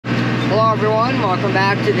Hello everyone, welcome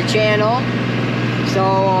back to the channel.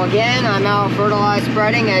 So again, I'm out fertilizer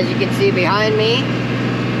spreading, as you can see behind me.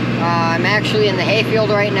 I'm actually in the hayfield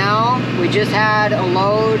right now. We just had a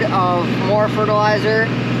load of more fertilizer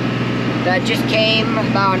that just came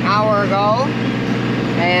about an hour ago,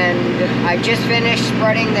 and I just finished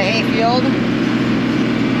spreading the hayfield.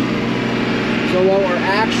 So what we're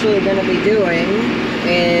actually going to be doing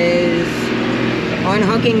is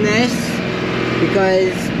unhooking this,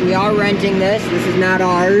 because we are renting this. This is not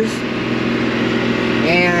ours.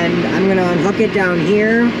 And I'm going to unhook it down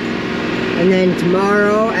here. And then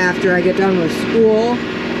tomorrow, after I get done with school,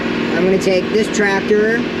 I'm going to take this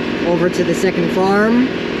tractor over to the second farm.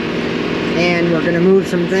 And we're going to move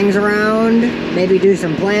some things around. Maybe do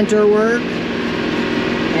some planter work.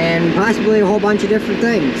 And possibly a whole bunch of different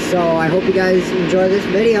things. So I hope you guys enjoy this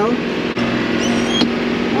video.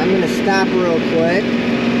 I'm going to stop real quick.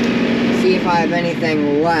 See if I have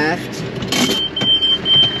anything left.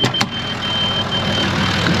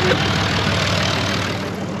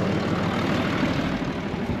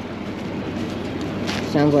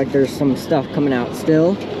 Sounds like there's some stuff coming out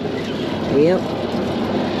still. Yep.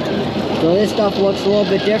 So this stuff looks a little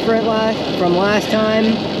bit different from last time.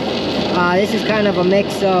 This is kind of a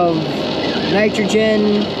mix of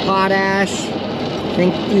nitrogen, potash. I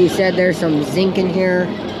think you said there's some zinc in here.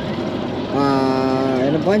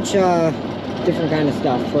 And a bunch of different kind of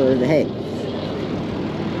stuff for the hay.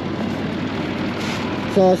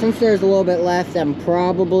 So since there's a little bit left, I'm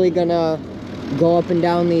probably gonna go up and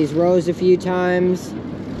down these rows a few times,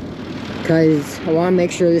 because I want to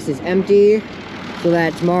make sure this is empty so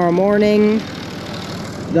that tomorrow morning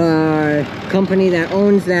the company that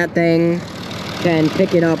owns that thing can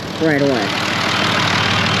pick it up right away.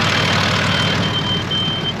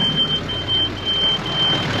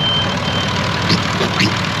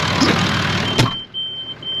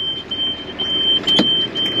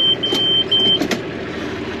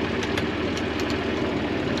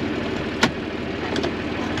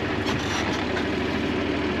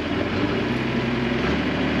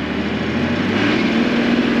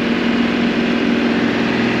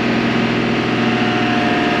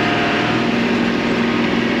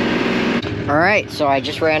 Alright, so I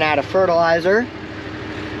just ran out of fertilizer.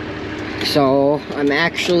 So I'm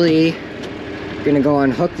actually gonna go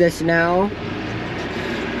unhook this now.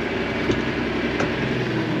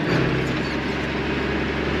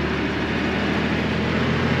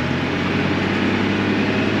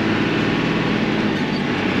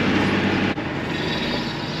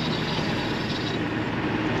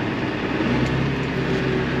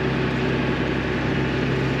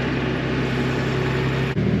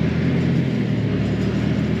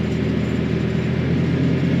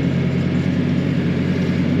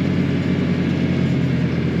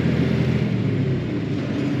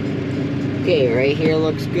 Okay, right here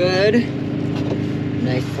looks good.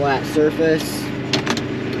 Nice flat surface.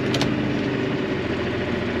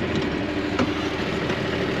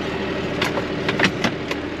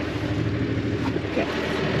 Okay.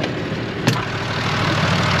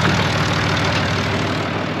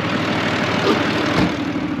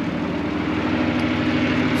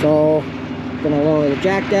 So, gonna lower the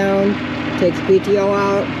jack down, take the PTO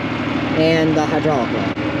out, and the hydraulic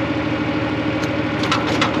rod.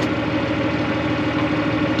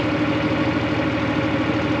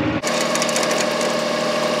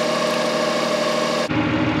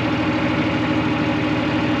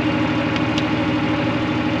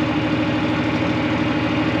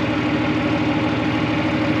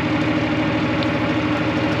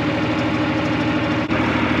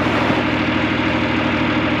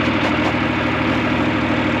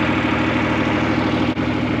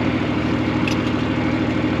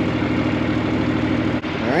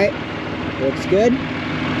 Alright, looks good.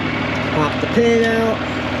 Pop the pin out.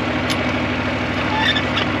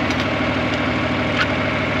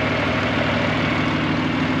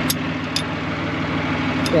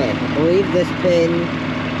 Okay, I believe this pin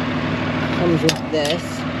comes with this.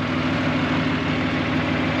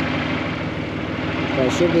 So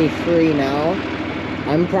it should be free now.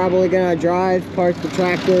 I'm probably gonna park the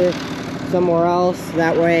tractor somewhere else.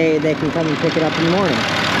 That way they can come and pick it up in the morning.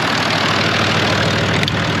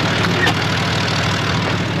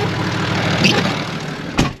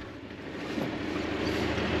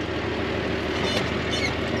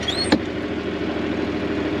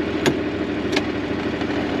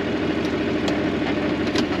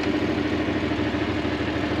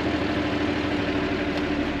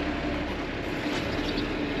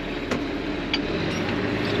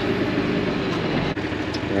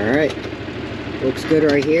 Alright, looks good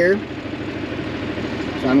right here.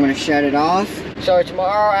 So I'm going to shut it off. So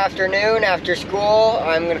tomorrow afternoon after school,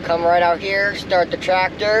 I'm gonna come right out here, start the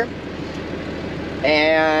tractor,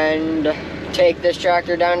 and take this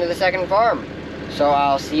tractor down to the second farm. So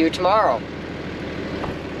I'll see you tomorrow.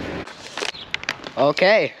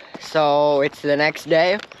 Okay, so it's the next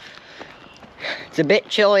day. It's a bit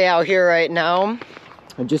chilly out here right now.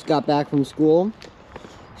 I just got back from school,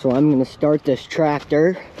 so I'm gonna start this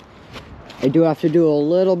tractor. I do have to do a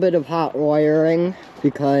little bit of hot wiring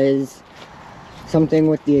because something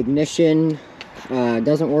with the ignition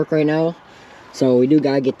doesn't work right now, so we do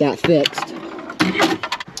gotta get that fixed.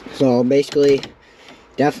 So basically,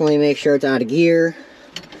 definitely make sure it's out of gear,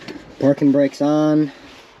 parking brakes on.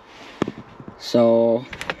 So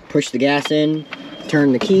push the gas in,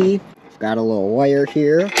 turn the key. Got a little wire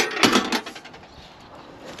here.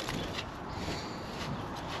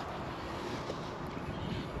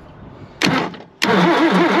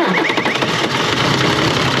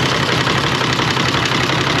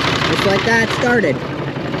 Just like that, it started.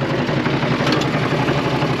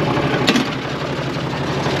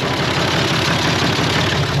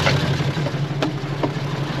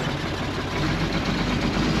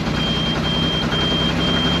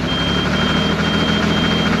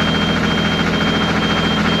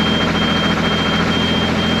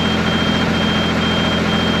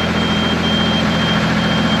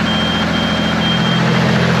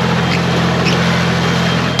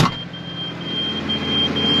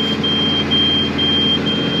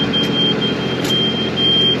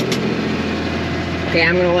 Okay,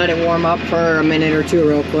 I'm gonna let it warm up for a minute or two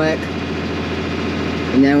real quick,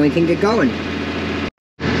 and then we can get going.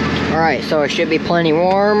 Alright, so it should be plenty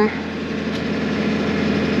warm.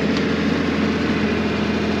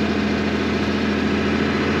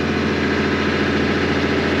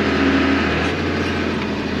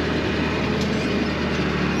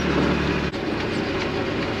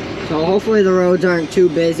 So hopefully the roads aren't too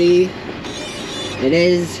busy. It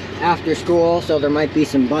is after school, so there might be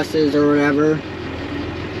some buses or whatever.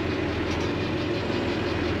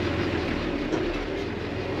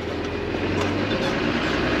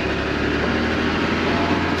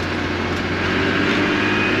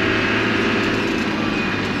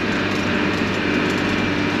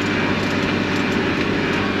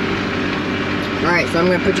 Alright, so I'm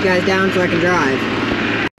going to put you guys down so I can drive.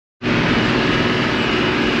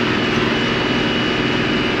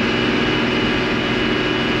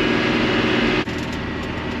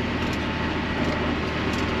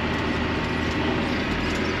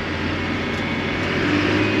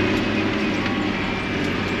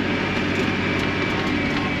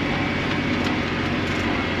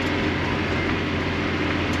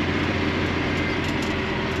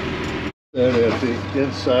 And at the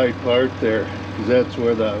inside part there, because that's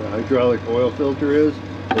where the hydraulic oil filter is,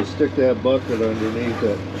 we'll stick that bucket underneath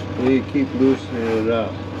it. And you keep loosening it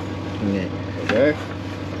up. Okay. Okay?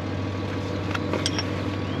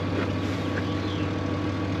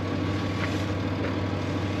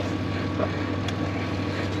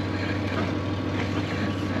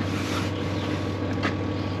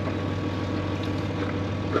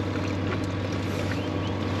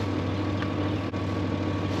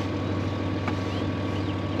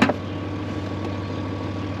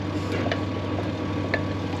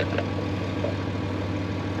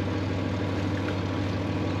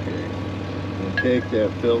 Take that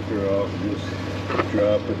filter off and just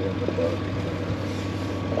drop it in the bucket.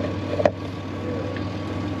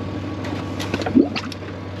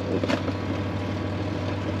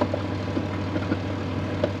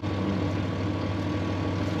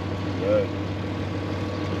 Good.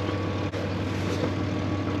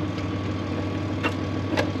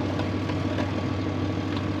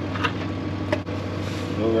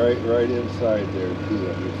 Go right inside there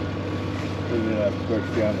too. We're going to have to push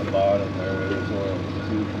down the bottom there where there's oil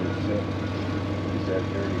usually sit. Get that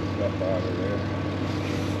dirty stuff out of there.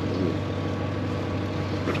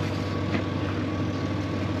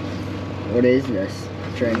 What is this?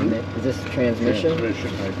 Is this transmission?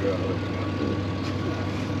 Transmission hydraulic.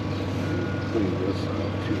 Clean this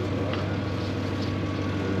up too.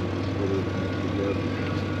 Put it back together.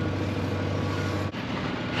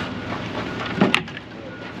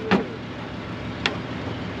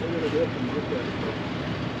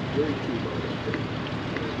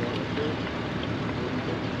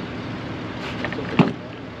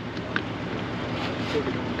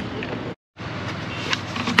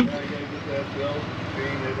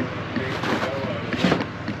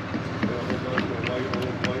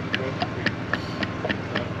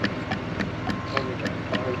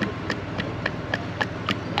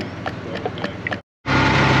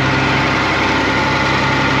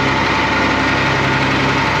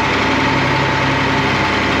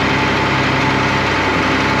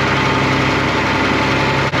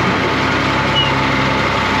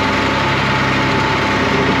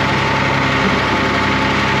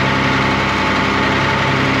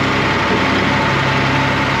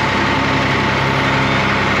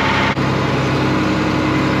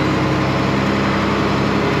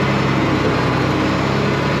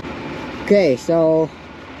 Okay, so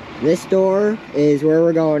this door is where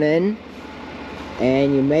we're going in,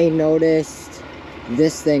 and you may notice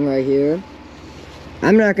this thing right here.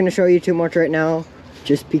 I'm not going to show you too much right now,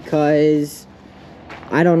 just because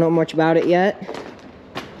I don't know much about it yet.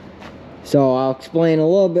 So I'll explain a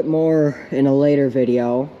little bit more in a later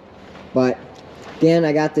video. But again,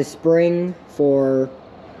 I got this spring for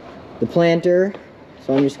the planter,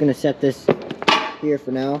 so I'm just going to set this here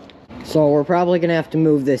for now. So we're probably going to have to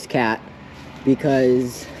move this cat,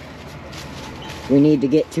 because we need to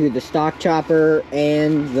get to the stock chopper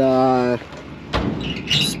and the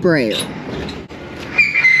sprayer.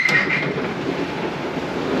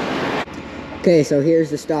 Okay, so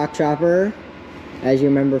here's the stock chopper, as you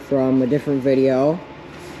remember from a different video.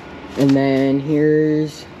 And then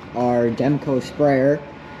here's our Demco sprayer.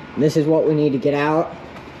 This is what we need to get out,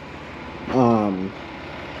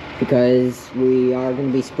 because we are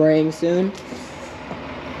going to be spraying soon.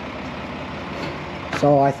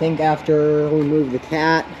 So I think after we move the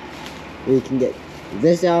cat, we can get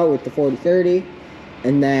this out with the 4030,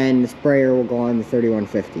 and then the sprayer will go on the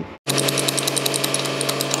 3150.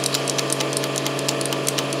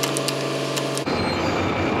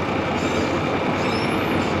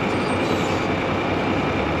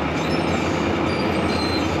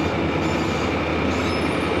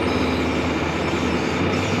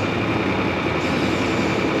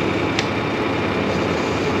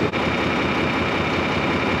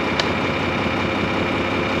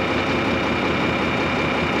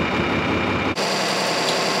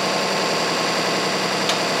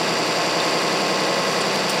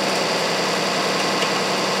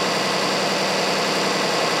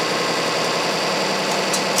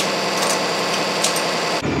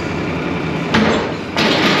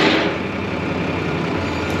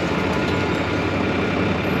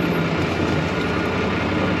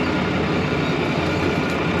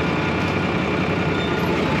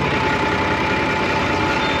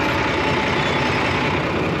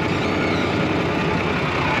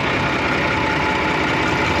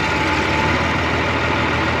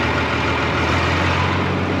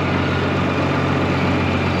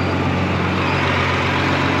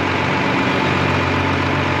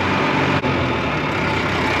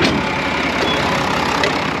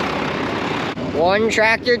 One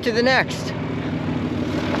tractor to the next.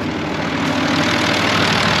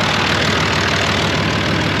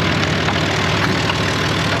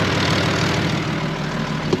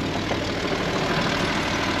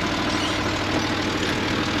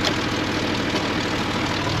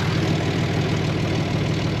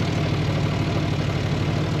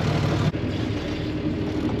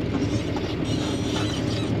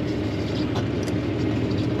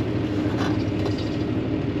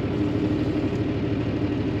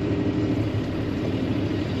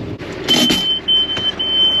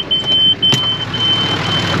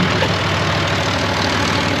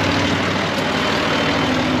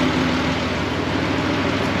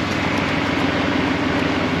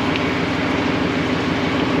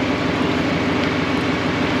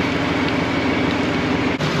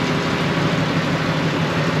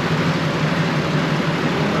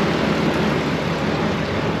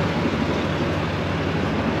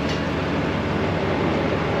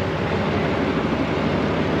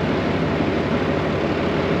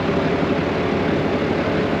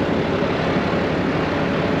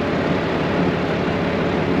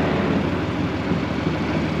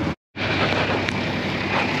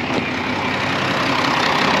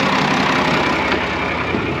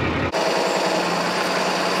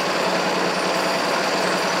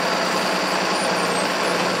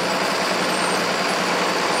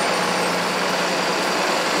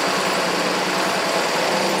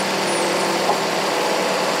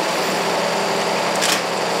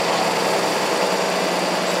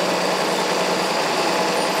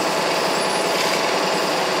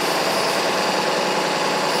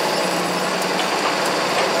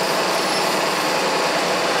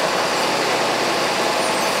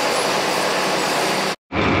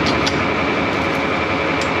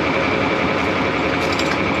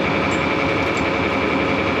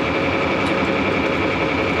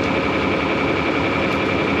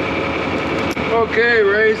 Okay,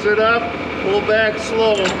 raise it up, pull back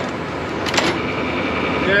slow.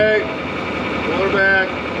 Okay, pull her back.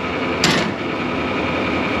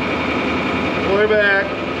 Pull her back.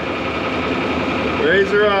 Raise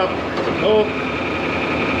her up. Oh,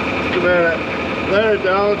 just a minute. Let her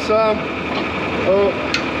down some. Oh,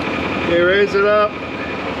 okay, raise it up.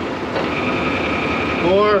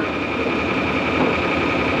 More.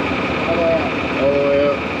 All the way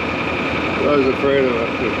up. I was afraid of it.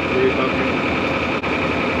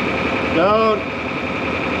 Down.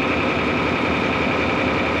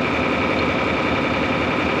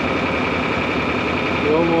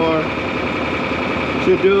 One more.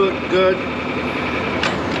 Should do it. Good.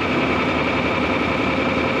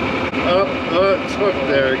 Oh, it's hooked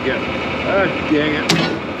there again. Ah, dang it.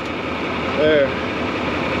 There.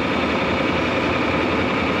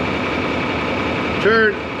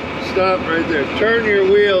 Turn. Stop right there. Turn your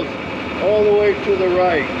wheels all the way to the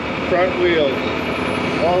right. Front wheels.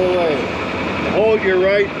 All the way. Hold your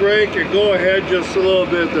right brake and go ahead just a little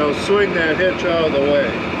bit. They'll swing that hitch out of the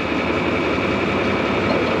way.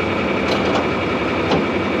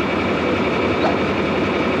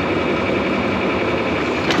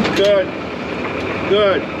 Good.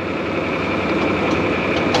 Good.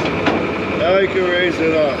 Now you can raise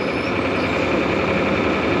it up.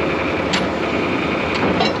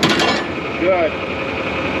 Good.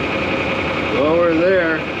 Lower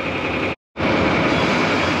there.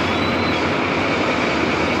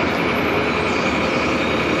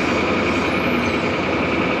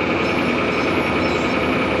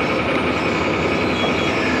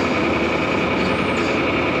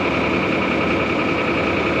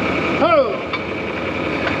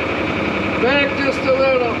 Back just a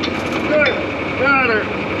little. Good. Got her.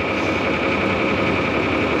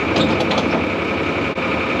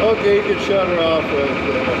 Okay, you can shut her off right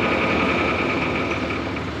there.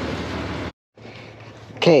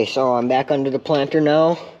 Okay, so I'm back under the planter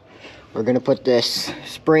now. We're gonna put this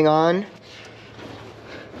spring on.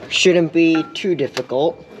 Shouldn't be too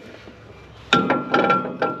difficult.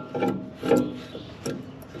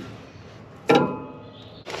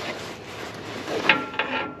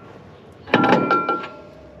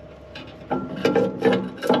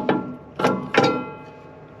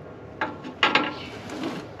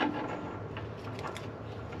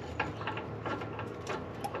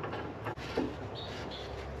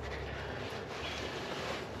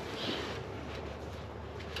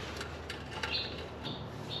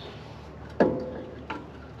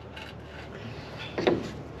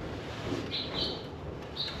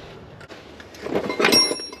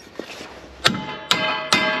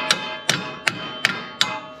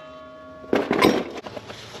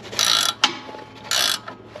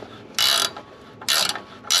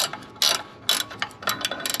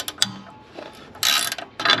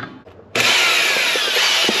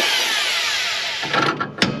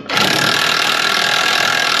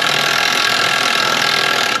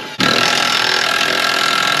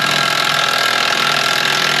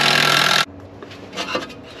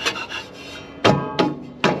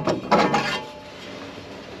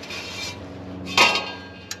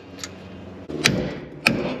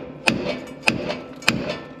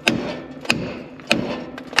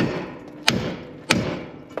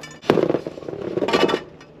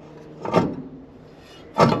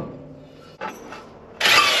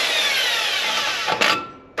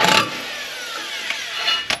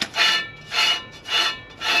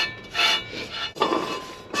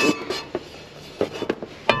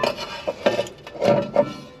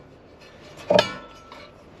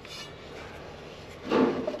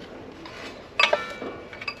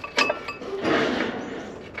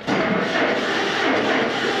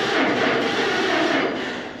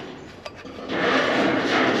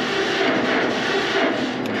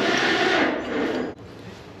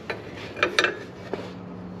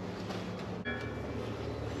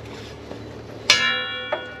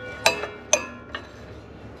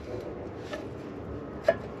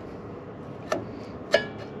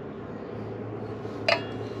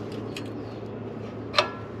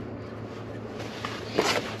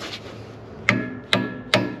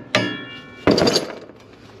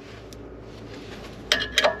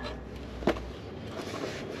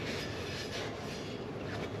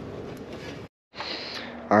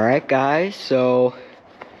 Alright guys, so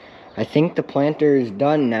I think the planter is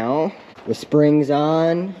done now. The spring's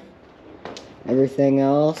on, everything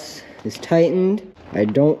else is tightened. I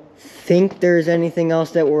don't think there's anything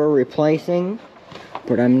else that we're replacing,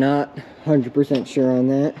 but I'm not 100% sure on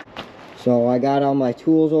that. So I got all my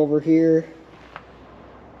tools over here.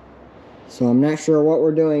 So I'm not sure what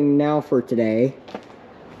we're doing now for today,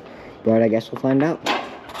 but I guess we'll find out.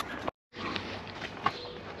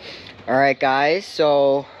 Alright guys,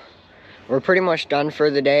 so we're pretty much done for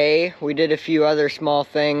the day. We did a few other small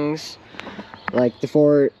things, like the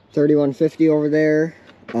Fure 3150 over there.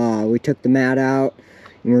 We took the mat out,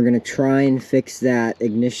 and we're going to try and fix that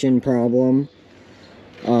ignition problem.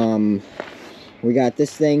 We got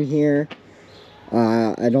this thing here.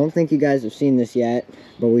 I don't think you guys have seen this yet,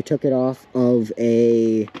 but we took it off of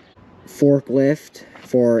a forklift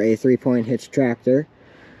for a 3-point hitch tractor.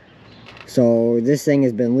 So this thing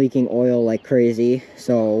has been leaking oil like crazy,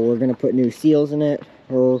 so we're gonna put new seals in it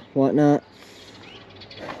or whatnot.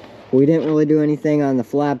 We didn't really do anything on the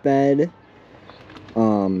flatbed.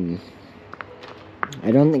 I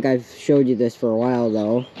don't think I've showed you this for a while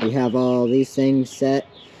though. We have all these things set,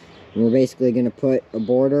 and we're basically going to put a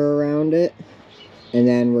border around it, and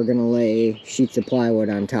then we're going to lay sheets of plywood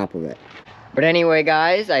on top of it. But anyway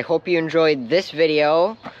guys, I hope you enjoyed this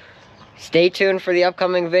video. Stay tuned for the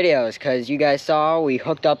upcoming videos, because you guys saw we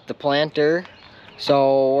hooked up the planter.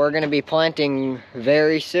 So we're going to be planting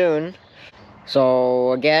very soon.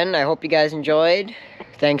 So again, I hope you guys enjoyed.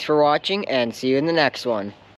 Thanks for watching, and see you in the next one.